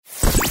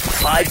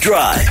5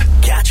 Drive.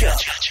 Catch up.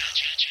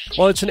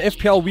 Well, it's an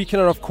FPL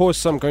weekend, and of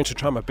course, I'm going to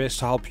try my best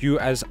to help you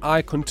as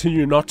I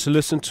continue not to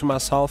listen to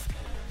myself.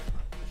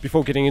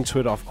 Before getting into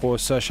it, of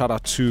course, shout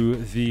out to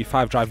the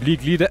 5 Drive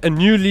League leader. A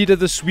new leader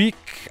this week.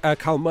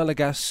 Kyle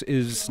Malagas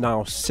is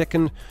now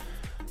second.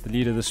 The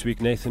leader this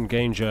week, Nathan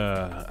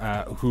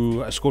Ganger,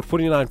 who scored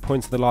 49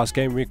 points in the last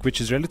game week,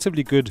 which is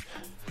relatively good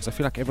because I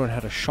feel like everyone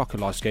had a shocker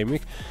last game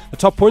week. The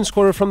top point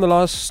scorer from the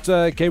last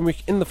game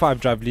week in the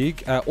 5 Drive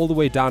League, all the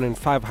way down in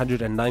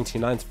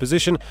 599th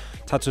position,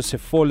 Tato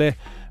Sefole,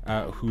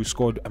 who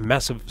scored a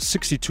massive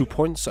 62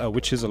 points,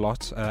 which is a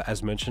lot,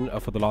 as mentioned,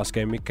 for the last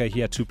game week. He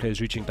had two players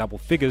reaching double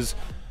figures,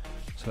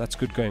 so that's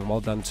good going. Well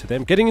done to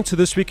them. Getting into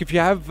this week, if you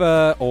have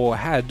or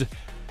had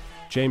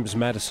James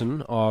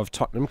Maddison of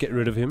Tottenham, get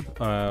rid of him,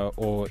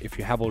 or if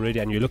you have already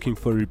and you're looking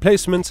for a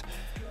replacement,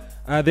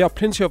 there are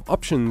plenty of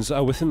options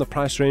within the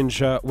price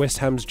range. West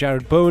Ham's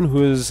Jared Bowen,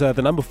 who is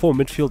the number 4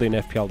 midfielder in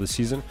FPL this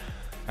season.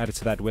 Added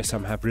to that, West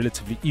Ham have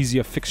relatively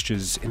easier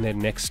fixtures in their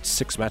next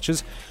 6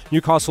 matches.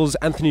 Newcastle's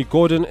Anthony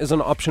Gordon is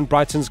an option.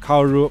 Brighton's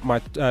Kaoru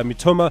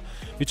Mitoma.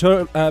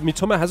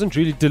 Mitoma hasn't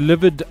really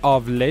delivered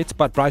of late,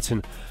 but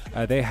Brighton,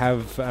 they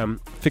have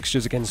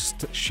fixtures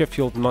against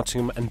Sheffield,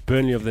 Nottingham and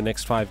Burnley over the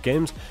next 5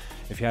 games.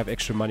 If you have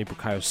extra money,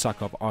 Bukayo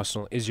Saka of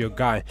Arsenal is your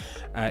guy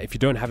if you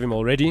don't have him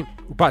already.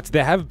 But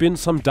there have been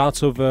some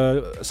doubts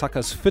over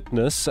Saka's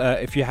fitness.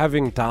 If you're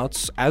having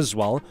doubts as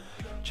well,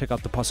 check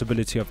out the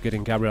possibility of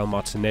getting Gabriel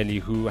Martinelli,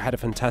 who had a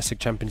fantastic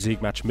Champions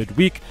League match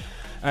midweek.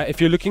 If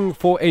you're looking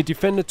for a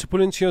defender to put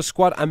into your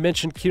squad, I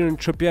mentioned Kieran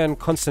Trippier and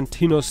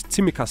Konstantinos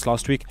Tsimikas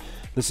last week.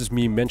 This is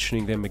me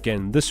mentioning them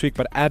again this week,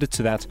 but added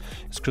to that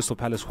is Crystal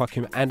Palace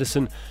Joachim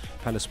Andersen.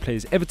 Palace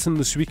plays Everton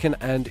this weekend,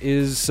 and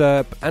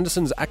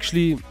Andersen's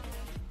actually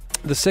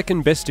the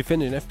second best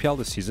defender in FPL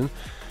this season.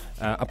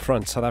 Up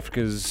front, South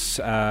Africa's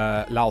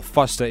Lyle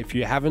Foster. If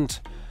you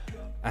haven't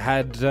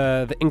had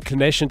the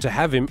inclination to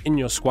have him in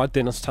your squad,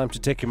 then it's time to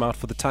take him out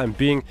for the time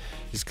being.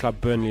 His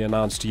club Burnley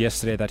announced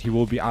yesterday that he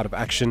will be out of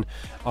action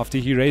after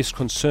he raised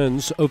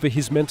concerns over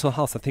his mental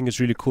health. I think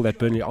it's really cool that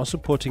Burnley are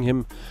supporting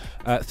him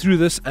through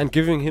this and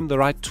giving him the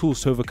right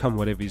tools to overcome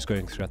whatever he's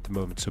going through at the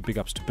moment. So big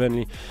ups to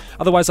Burnley.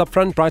 Otherwise, up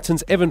front,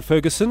 Brighton's Evan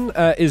Ferguson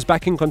is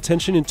back in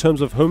contention in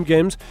terms of home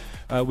games,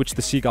 which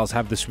the Seagulls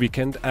have this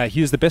weekend.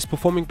 He is the best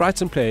performing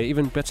Brighton player,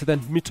 even better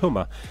than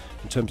Mitoma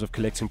in terms of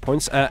collecting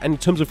points. And in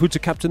terms of who to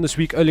captain this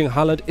week, Erling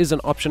Haaland is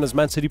an option as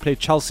Man City play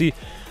Chelsea.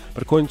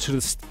 But according to the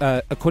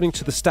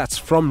stats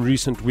from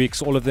recent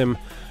weeks, all of them,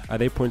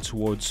 they point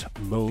towards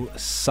Mo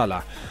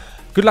Salah.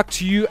 Good luck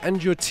to you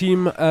and your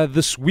team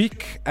this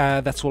week.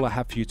 That's all I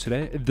have for you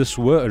today. If this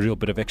were a real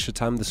bit of extra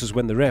time, this is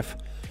when the ref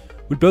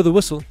would blow the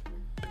whistle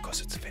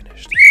because it's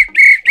finished.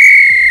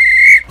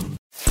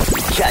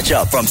 Catch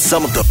up from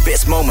some of the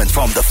best moments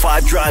from the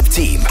 5 Drive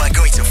team by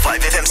going to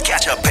 5FM's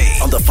catch-up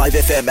page on the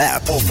 5FM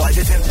app or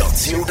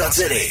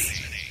 5FM.co.za.